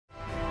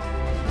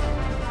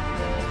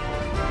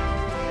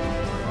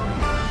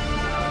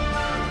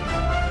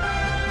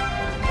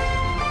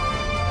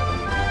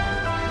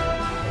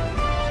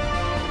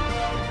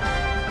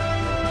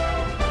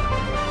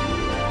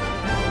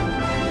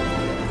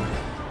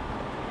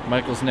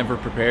Michael's never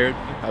prepared.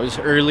 I was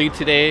early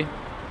today.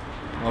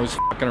 I was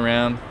fucking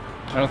around.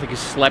 I don't think he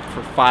slept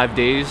for 5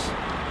 days.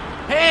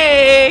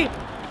 Hey!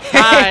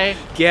 Hi!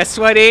 Guess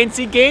what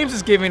A&C Games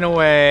is giving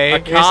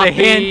away? Here's a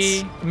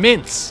hint.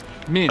 Mints.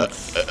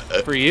 Mints.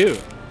 For you.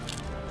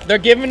 They're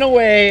giving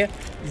away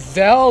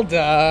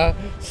Zelda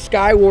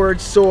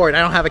Skyward Sword. I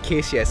don't have a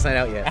case yet. It's not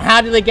out yet.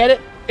 How do they get it?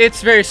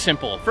 It's very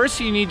simple. First,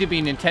 you need to be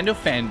a Nintendo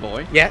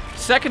fanboy. Yeah.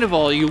 Second of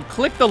all, you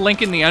click the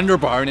link in the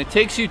underbar and it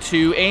takes you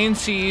to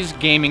A&C's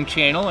gaming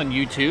channel on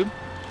YouTube.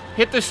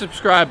 Hit the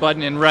subscribe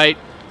button and write,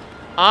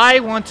 I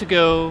want to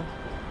go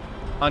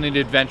on an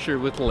adventure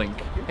with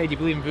Link. Hey, do you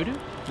believe in voodoo?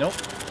 Nope.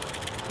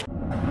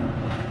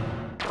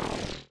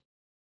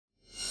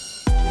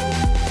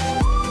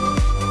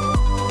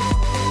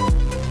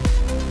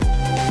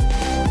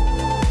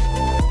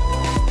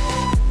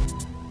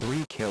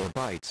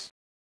 Kilobytes.